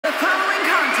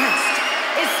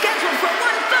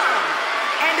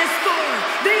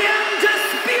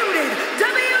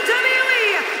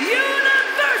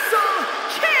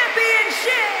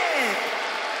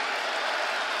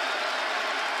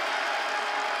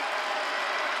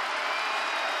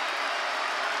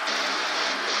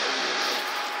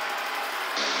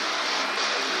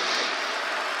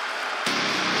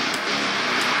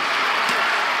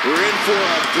for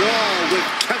a brawl with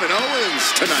Kevin Owens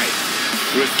tonight.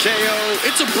 With KO,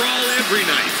 it's a brawl every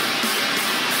night.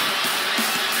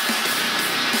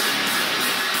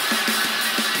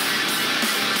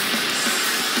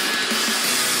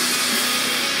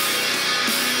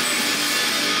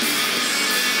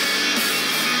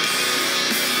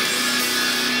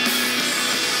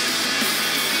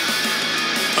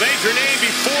 A major name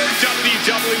before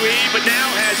WWE, but now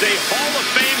has a Hall of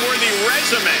Fame-worthy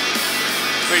resume.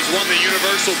 He's won the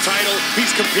Universal title.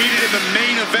 He's competed in the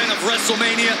main event of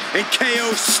WrestleMania, and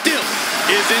KO still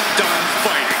isn't done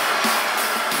fighting.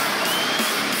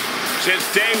 Since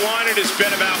day one, it has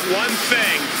been about one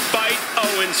thing: fight,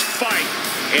 Owens, fight.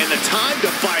 And the time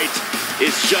to fight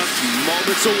is just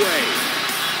moments away.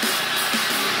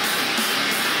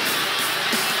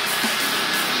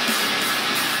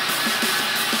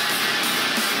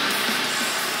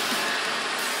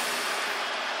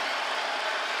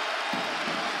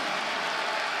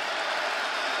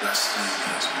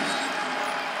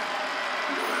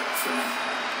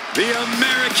 The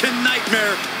American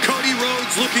Nightmare, Cody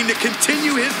Rhodes, looking to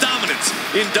continue his dominance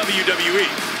in WWE.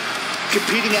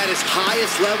 Competing at his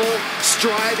highest level,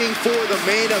 striving for the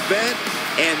main event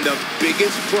and the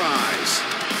biggest prize.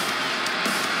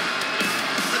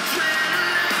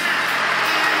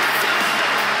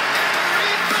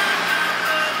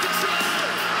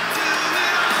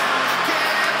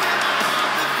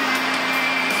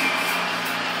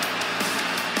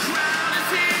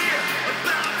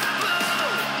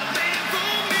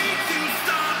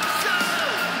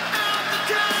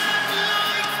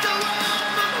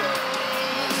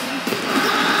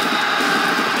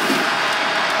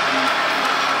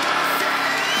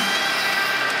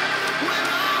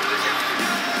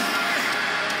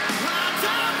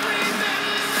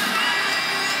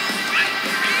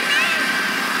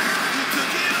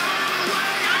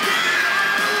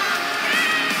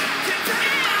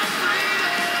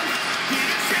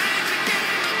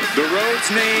 The Rhodes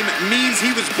name means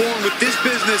he was born with this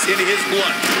business in his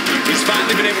blood. He's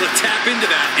finally been able to tap into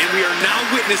that, and we are now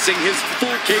witnessing his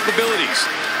full capabilities.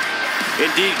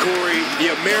 Indeed, Corey,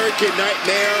 the American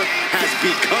Nightmare has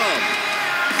become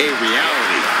a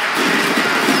reality.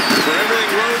 For everything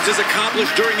Rhodes has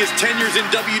accomplished during his tenures in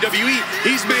WWE,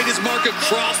 he's made his mark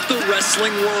across the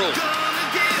wrestling world.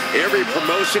 Every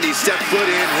promotion he's stepped foot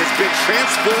in has been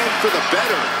transformed for the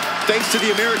better, thanks to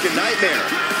the American Nightmare.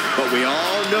 But we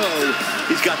all know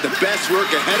he's got the best work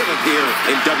ahead of him here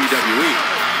in WWE.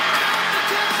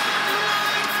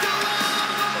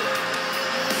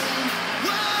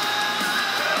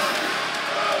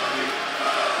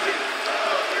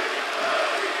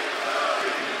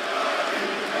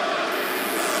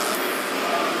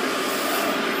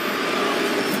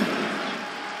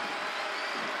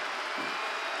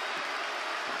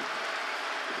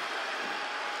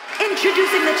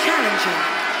 Introducing the challenger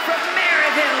from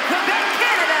Maryville, Quebec,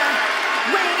 Canada,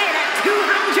 weighing in at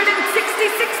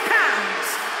 266 pounds,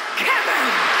 Kevin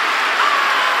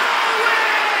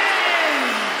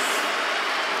Owens!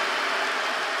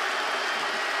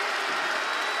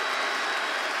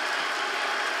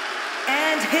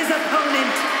 And his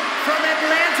opponent from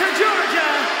Atlanta, Georgia,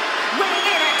 weighing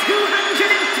in at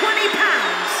 220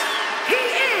 pounds, he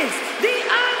is the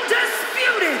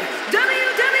undisputed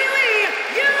WWE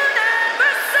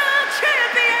Universal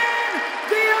Champion,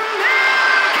 the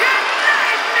American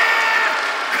Nightmare,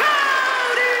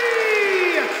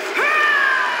 Cody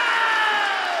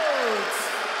Rhodes!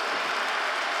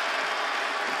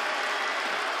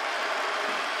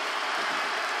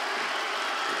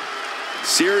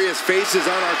 Serious faces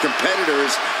on our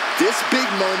competitors. This big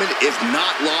moment is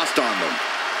not lost on them.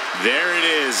 There it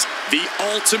is, the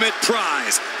ultimate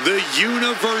prize, the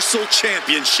Universal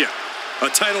Championship. A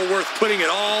title worth putting it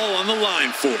all on the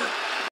line for.